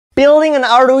Building an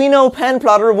Arduino pen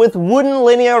plotter with wooden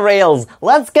linear rails.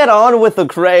 Let's get on with the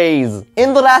craze.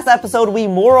 In the last episode we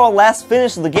more or less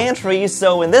finished the gantry,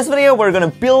 so in this video we're gonna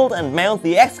build and mount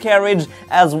the X carriage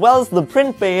as well as the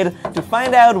print bed to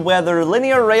find out whether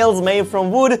linear rails made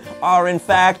from wood are in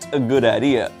fact a good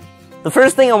idea. The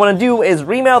first thing I want to do is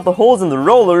remount the holes in the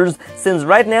rollers, since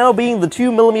right now, being the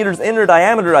 2mm inner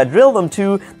diameter I drilled them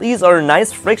to, these are a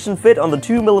nice friction fit on the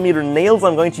 2mm nails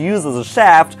I'm going to use as a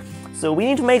shaft, so we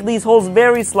need to make these holes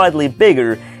very slightly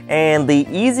bigger, and the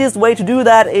easiest way to do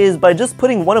that is by just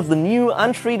putting one of the new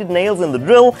untreated nails in the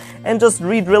drill and just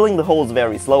re-drilling the holes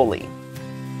very slowly.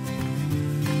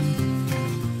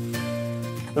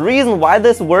 The reason why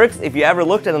this works, if you ever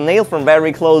looked at a nail from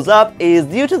very close up, is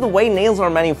due to the way nails are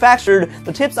manufactured,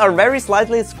 the tips are very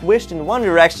slightly squished in one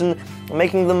direction,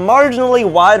 making them marginally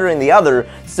wider in the other.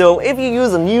 So if you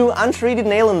use a new untreated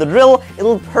nail in the drill,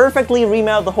 it'll perfectly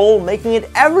remount the hole, making it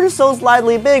ever so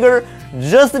slightly bigger,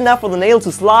 just enough for the nail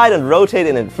to slide and rotate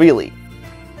in it freely.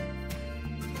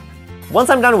 Once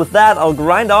I'm done with that, I'll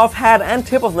grind off head and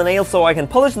tip of the nail so I can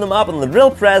polish them up on the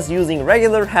drill press using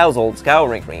regular household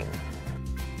scouring cream.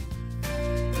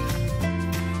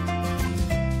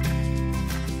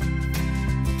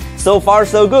 So far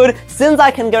so good, since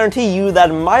I can guarantee you that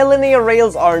my linear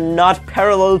rails are not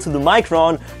parallel to the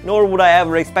Micron, nor would I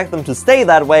ever expect them to stay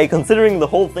that way considering the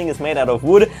whole thing is made out of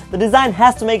wood. The design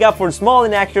has to make up for small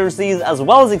inaccuracies as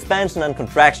well as expansion and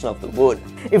contraction of the wood.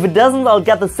 If it doesn't, I'll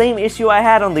get the same issue I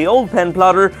had on the old pen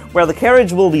plotter, where the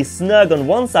carriage will be snug on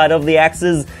one side of the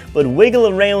axis, but wiggle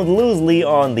around loosely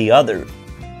on the other.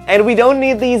 And we don't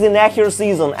need these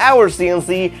inaccuracies on our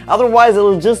CNC, otherwise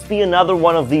it'll just be another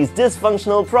one of these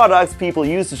dysfunctional products people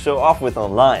use to show off with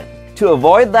online. To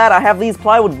avoid that, I have these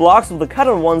plywood blocks with the cut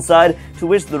on one side to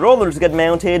which the rollers get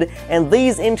mounted, and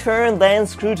these in turn then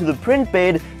screw to the print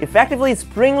bed, effectively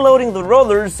spring-loading the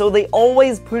rollers so they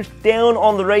always push down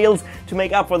on the rails to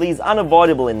make up for these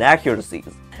unavoidable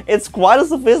inaccuracies. It's quite a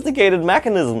sophisticated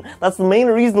mechanism. That's the main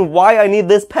reason why I need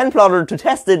this pen plotter to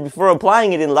test it before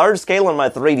applying it in large scale on my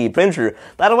 3D printer.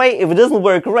 That way, if it doesn't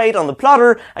work great on the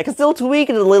plotter, I can still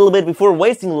tweak it a little bit before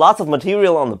wasting lots of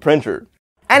material on the printer.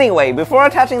 Anyway, before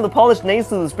attaching the polished nails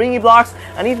to the springy blocks,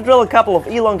 I need to drill a couple of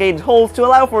elongated holes to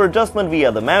allow for adjustment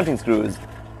via the mounting screws.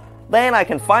 Then I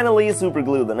can finally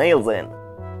superglue the nails in.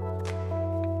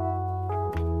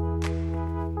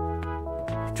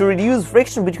 To reduce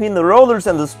friction between the rollers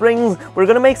and the springs, we're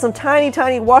going to make some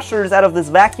tiny washers out of this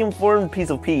vacuum-formed piece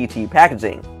of PET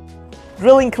packaging.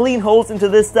 Drilling clean holes into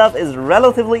this stuff is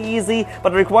relatively easy,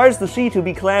 but requires the sheet to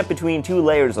be clamped between two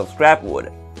layers of scrap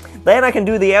wood. Then I can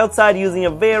do the outside using a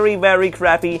very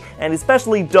crappy and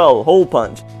especially dull hole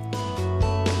punch.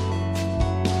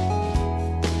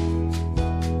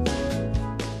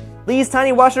 These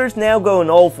tiny washers now go in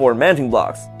all 4 mounting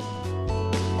blocks.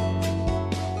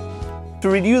 To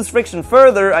reduce friction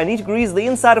further, I need to grease the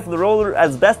inside of the roller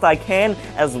as best I can,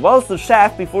 as well as the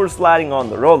shaft before sliding on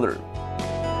the roller.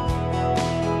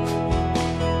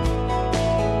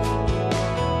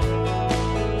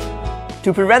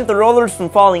 To prevent the rollers from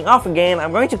falling off again,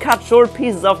 I'm going to cut short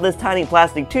pieces of this tiny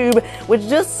plastic tube, which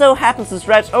just so happens to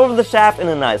stretch over the shaft in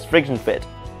a nice friction fit.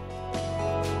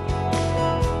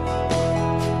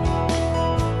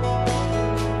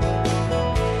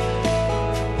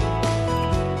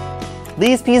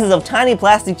 These pieces of tiny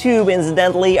plastic tube,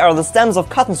 incidentally, are the stems of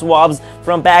cotton swabs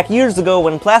from back years ago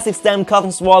when plastic stem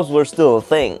cotton swabs were still a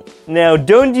thing. Now,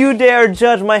 don't you dare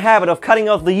judge my habit of cutting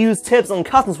off the used tips on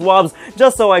cotton swabs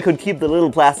just so I could keep the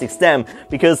little plastic stem,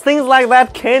 because things like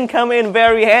that can come in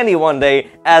very handy one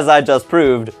day, as I just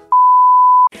proved.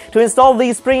 To install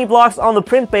these springy blocks on the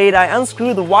print bed, I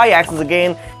unscrew the Y-axis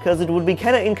again, because it would be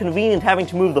kinda inconvenient having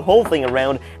to move the whole thing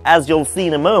around, as you'll see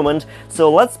in a moment.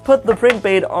 So let's put the print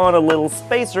bed on a little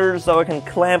spacer so I can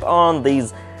clamp on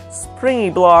these springy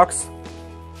blocks.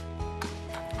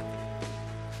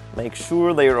 Make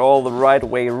sure they are all the right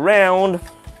way around.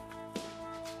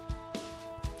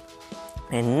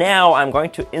 And now I'm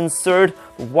going to insert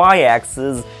the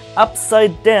Y-axis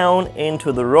upside down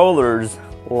into the rollers,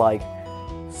 like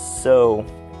so.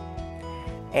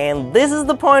 And this is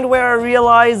the point where I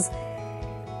realize,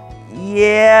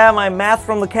 yeah, my math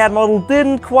from the CAD model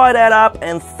didn't quite add up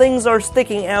and things are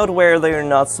sticking out where they're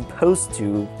not supposed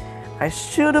to. I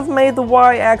should have made the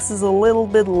Y-axis a little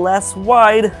bit less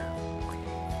wide,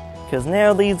 because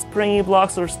now these springy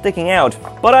blocks are sticking out,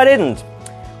 but I didn't.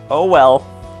 Oh well.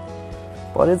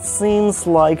 But it seems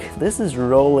like this is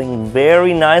rolling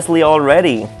very nicely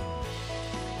already.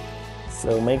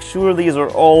 So make sure these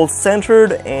are all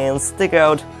centered and stick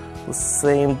out the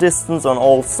same distance on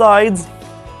all sides.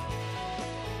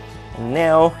 can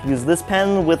now use this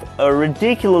pen with a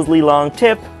ridiculously long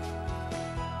tip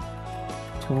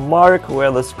to mark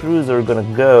where the screws are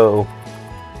gonna go.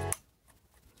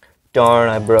 Darn,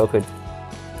 I broke it.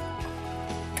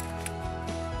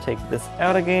 Take this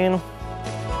out again.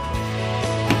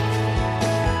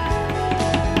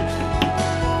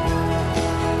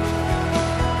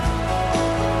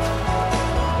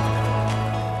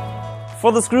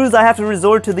 For the screws, I have to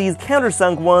resort to these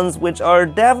countersunk ones, which are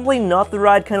definitely not the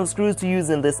right kind of screws to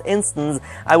use in this instance.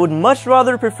 I would much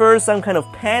rather prefer some kind of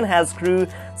panhead screw.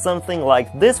 Something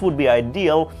like this would be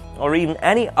ideal, or even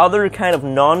any other kind of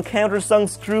non-countersunk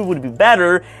screw would be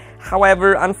better.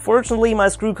 However, unfortunately, my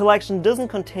screw collection doesn't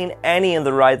contain any in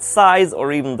the right size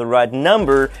or even the right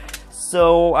number,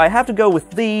 so I have to go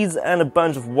with these and a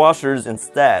bunch of washers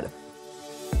instead.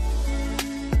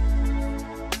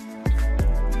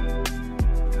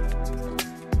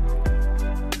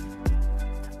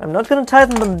 I'm not going to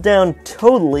tighten them down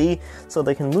totally, so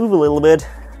they can move a little bit,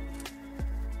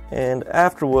 and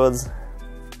afterwards,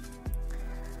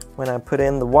 when I put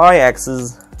in the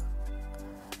y-axis,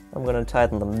 I'm going to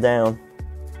tighten them down.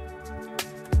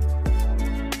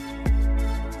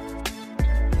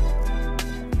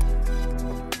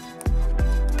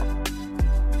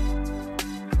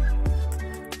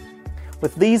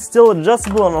 With these still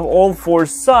adjustable on all four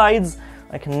sides,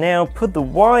 I can now put the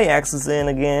y-axis in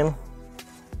again,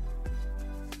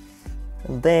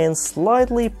 and then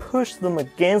slightly push them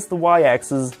against the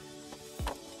y-axis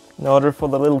in order for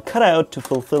the little cutout to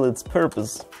fulfill its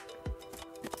purpose.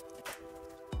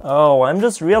 Oh, I'm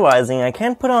just realizing I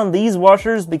can't put on these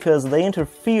washers because they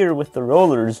interfere with the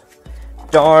rollers.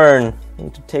 Darn, I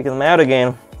need to take them out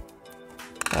again.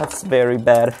 That's very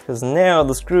bad, because now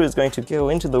the screw is going to go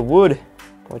into the wood,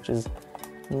 which is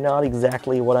not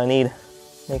exactly what I need.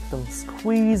 Make them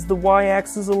squeeze the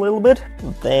y-axis a little bit,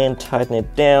 then tighten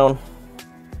it down.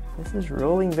 This is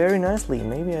rolling very nicely.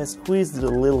 Maybe I squeezed it a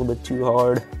little bit too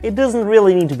hard. It doesn't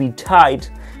really need to be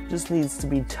tight, it just needs to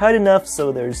be tight enough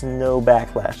so there's no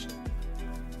backlash.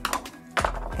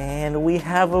 And we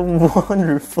have a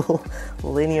wonderful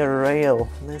linear rail.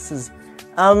 This is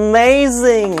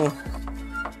amazing!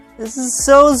 This is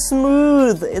so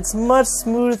smooth! It's much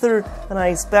smoother than I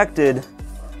expected.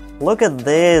 Look at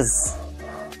this!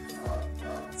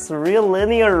 It's a real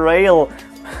linear rail.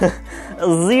 A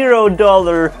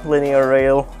 $0 linear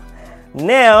rail.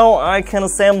 Now I can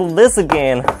assemble this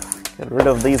again. Get rid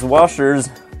of these washers.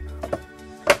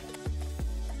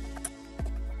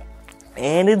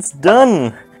 And it's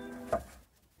done!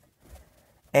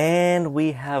 And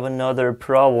we have another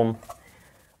problem.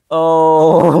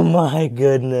 Oh my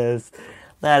goodness.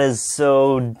 That is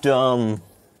so dumb.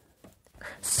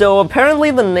 So apparently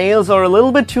the nails are a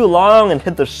little bit too long and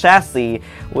hit the chassis,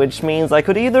 which means I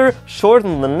could either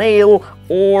shorten the nail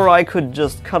or I could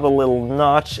just cut a little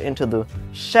notch into the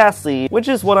chassis, which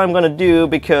is what I'm gonna do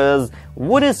because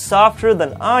wood is softer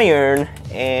than iron,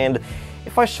 and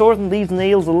if I shorten these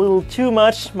nails a little too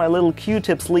much, my little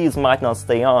Q-tip sleeves might not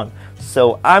stay on.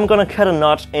 So I'm gonna cut a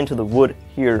notch into the wood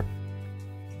here.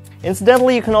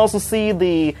 Incidentally, you can also see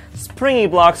the springy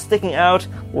blocks sticking out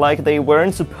like they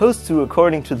weren't supposed to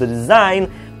according to the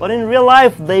design, but in real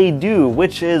life they do,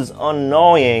 which is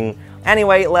annoying.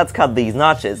 Anyway, let's cut these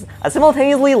notches. I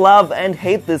simultaneously love and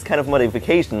hate this kind of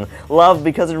modification. Love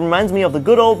because it reminds me of the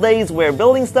good old days where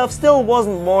building stuff still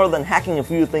wasn't more than hacking a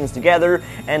few things together,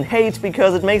 and hate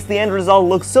because it makes the end result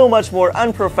look so much more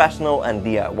unprofessional and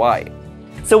DIY.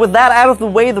 So with that out of the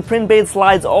way, the print bait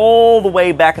slides all the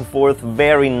way back and forth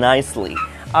very nicely.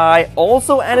 I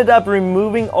also ended up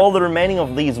removing all the remaining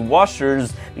of these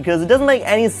washers because it doesn't make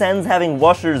any sense having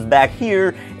washers back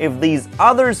here if these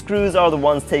other screws are the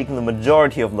ones taking the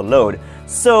majority of the load.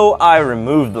 So I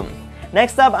removed them.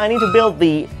 Next up, I need to build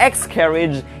the X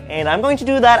carriage, and I'm going to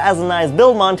do that as a nice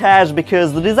build montage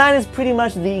because the design is pretty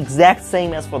much the exact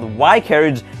same as for the Y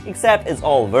carriage, except it's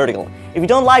all vertical. If you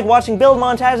don't like watching build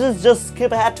montages, just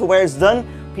skip ahead to where it's done.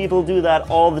 People do that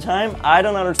all the time. I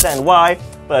don't understand why,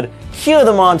 but cue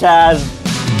the montage!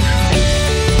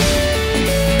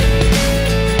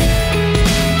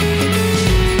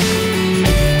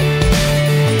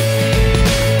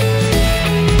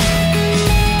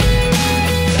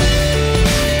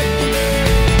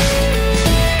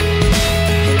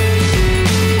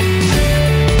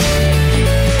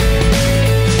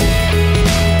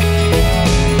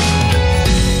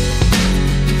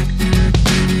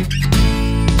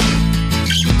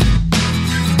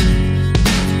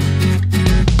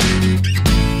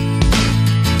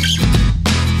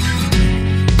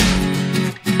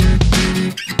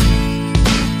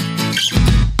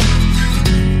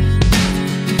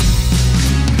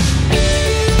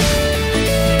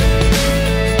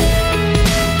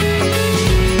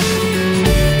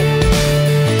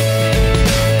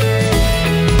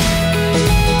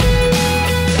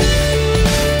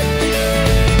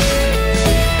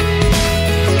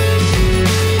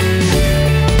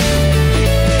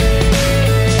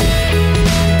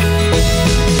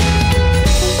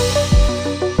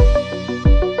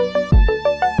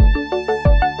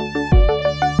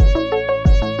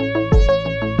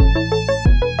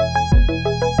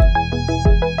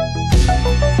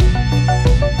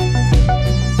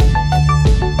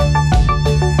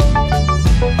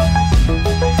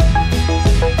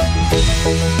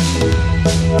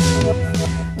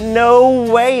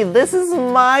 No way, this is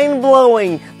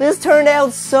mind-blowing! This turned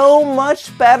out so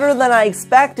much better than I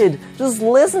expected. Just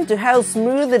listen to how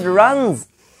smooth it runs.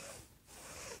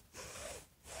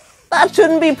 That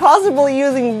shouldn't be possible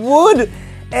using wood!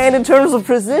 And in terms of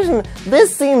precision,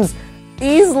 this seems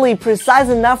easily precise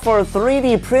enough for a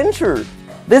 3D printer.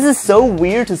 This is so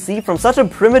weird to see from such a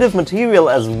primitive material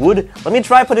as wood. Let me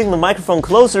try putting the microphone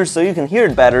closer so you can hear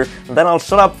it better, and then I'll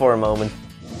shut up for a moment.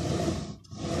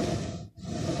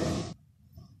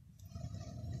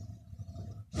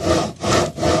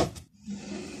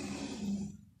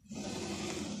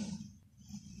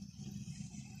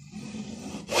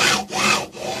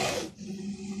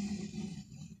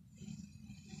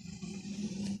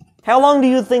 How long do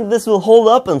you think this will hold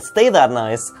up and stay that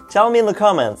nice? Tell me in the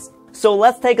comments. So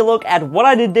let's take a look at what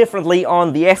I did differently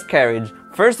on the X carriage.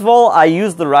 First of all, I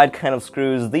used the right kind of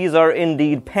screws. These are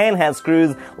indeed panhead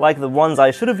screws, like the ones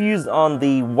I should have used on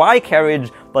the Y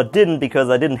carriage, but didn't because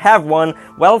I didn't have one.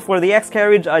 Well, for the X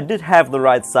carriage, I did have the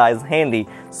right size handy,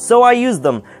 so I used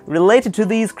them. Related to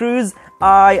these screws,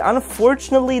 I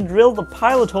unfortunately drilled the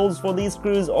pilot holes for these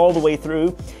screws all the way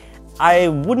through. I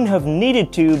wouldn't have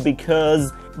needed to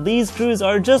because these screws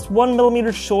are just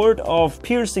 1mm short of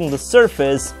piercing the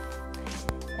surface,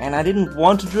 and I didn't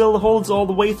want to drill the holes all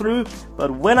the way through,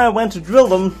 but when I went to drill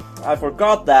them, I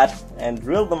forgot that and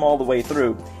drilled them all the way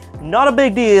through. Not a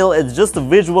big deal, it's just a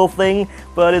visual thing,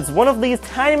 but it's one of these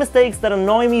tiny mistakes that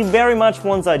annoy me very much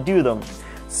once I do them.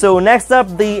 So next up,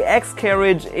 the X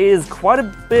carriage is quite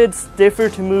a bit stiffer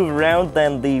to move around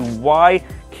than the Y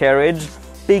carriage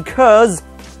because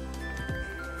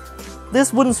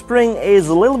this wooden spring is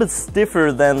a little bit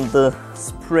stiffer than the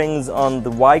springs on the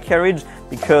Y carriage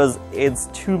because it's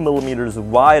 2mm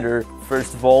wider,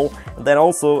 first of all, and then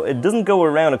also it doesn't go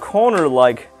around a corner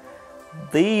like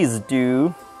these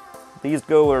do. These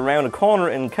go around a corner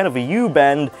in kind of a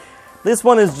U-bend. This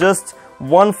one is just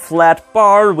one flat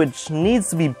bar which needs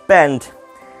to be bent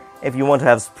if you want to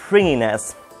have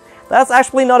springiness. That's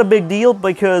actually not a big deal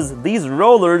because these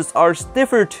rollers are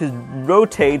stiffer to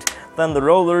rotate than the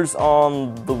rollers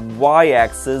on the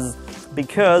Y-axis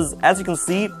because, as you can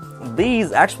see,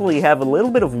 these actually have a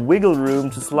little bit of wiggle room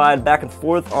to slide back and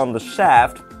forth on the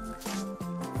shaft.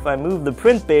 If I move the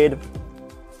print bed,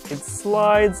 it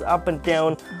slides up and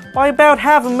down by about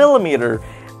 0.5 millimeter.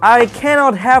 I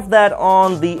cannot have that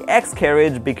on the X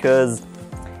carriage because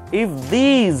if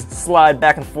these slide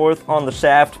back and forth on the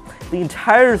shaft, the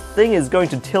entire thing is going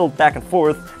to tilt back and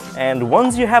forth, and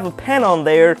once you have a pen on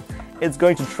there, it's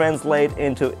going to translate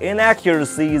into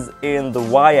inaccuracies in the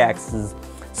Y-axis.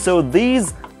 So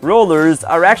these rollers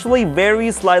are actually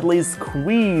very slightly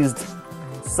squeezed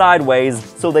sideways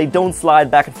so they don't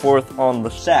slide back and forth on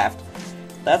the shaft.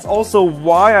 That's also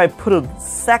why I put a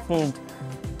second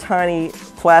tiny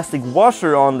plastic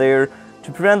washer on there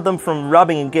to prevent them from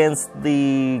rubbing against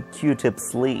the Q-tip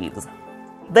sleeves.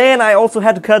 Then I also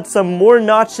had to cut some more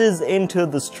notches into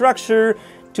the structure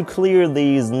to clear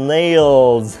these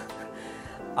nails.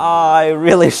 I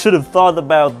really should have thought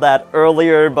about that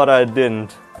earlier, but I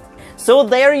didn't. So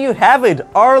there you have it.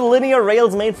 Are linear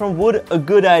rails made from wood a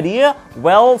good idea?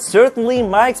 Well, certainly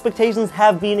my expectations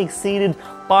have been exceeded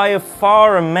by a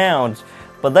far amount.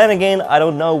 But then again, I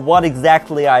don't know what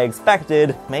exactly I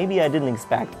expected. Maybe I didn't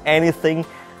expect anything.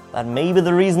 That may be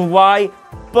the reason why.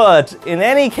 But in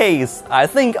any case, I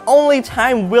think only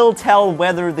time will tell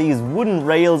whether these wooden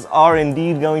rails are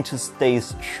indeed going to stay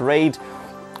straight,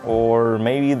 or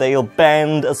maybe they'll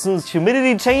bend as soon as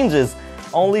humidity changes.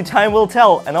 Only time will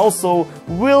tell. And also,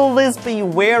 will this be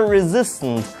wear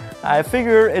resistant? I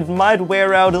figure it might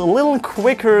wear out a little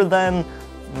quicker than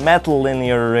metal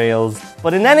linear rails.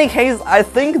 But in any case, I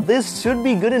think this should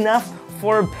be good enough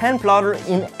for a pen plotter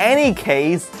in any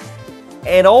case.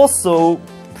 And also,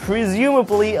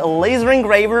 presumably a laser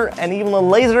engraver and even a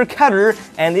laser cutter,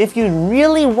 and if you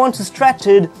really want to stretch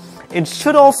it, it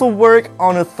should also work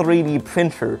on a 3D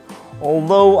printer.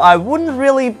 Although I wouldn't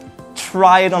really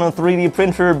try it on a 3D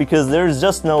printer because there's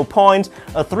just no point.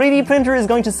 A 3D printer is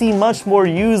going to see much more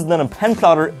use than a pen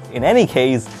plotter in any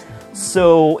case,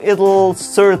 so it'll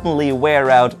certainly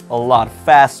wear out a lot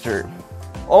faster.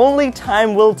 Only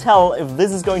time will tell if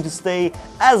this is going to stay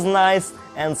as nice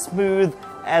and smooth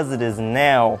as it is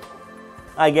now.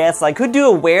 I guess I could do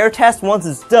a wear test once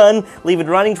it's done, leave it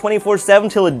running 24/7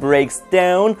 till it breaks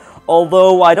down,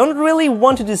 although I don't really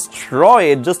want to destroy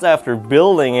it just after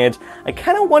building it. I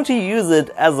kinda want to use it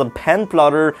as a pen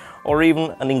plotter or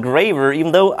even an engraver,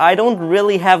 even though I don't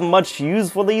really have much use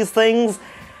for these things.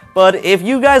 But if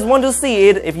you guys want to see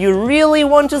it, if you really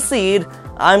want to see it,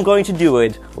 I'm going to do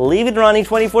it. Leave it running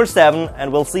 24/7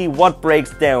 and we'll see what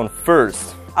breaks down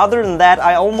first. Other than that,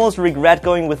 I almost regret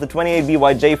going with the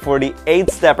 28BYJ48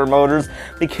 stepper motors,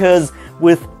 because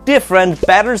with different,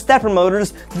 better stepper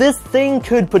motors, this thing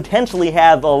could potentially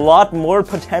have a lot more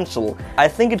potential. I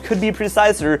think it could be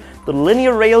preciser. The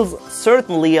linear rails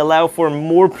certainly allow for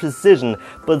more precision,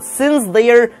 but since they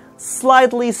are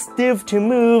slightly stiff to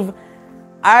move,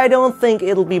 I don't think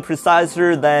it'll be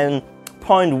preciser than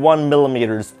 0.1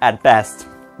 millimeters at best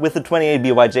with the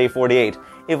 28BYJ48.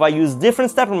 If I use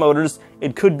different stepper motors,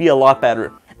 it could be a lot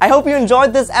better. I hope you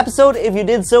enjoyed this episode. If you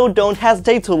did so, don't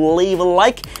hesitate to leave a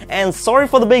like. And sorry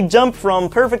for the big jump from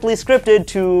perfectly scripted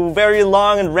to very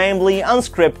long and rambly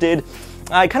unscripted.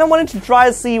 I kind of wanted to try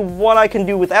to see what I can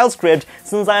do without script,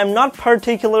 since I am not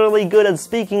particularly good at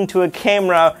speaking to a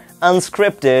camera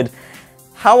unscripted.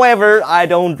 However, I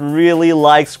don't really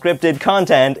like scripted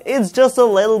content. It's just a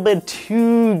little bit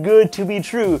too good to be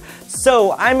true.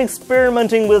 So I'm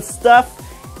experimenting with stuff,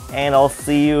 and I'll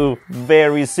see you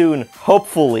very soon,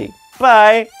 hopefully.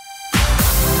 Bye!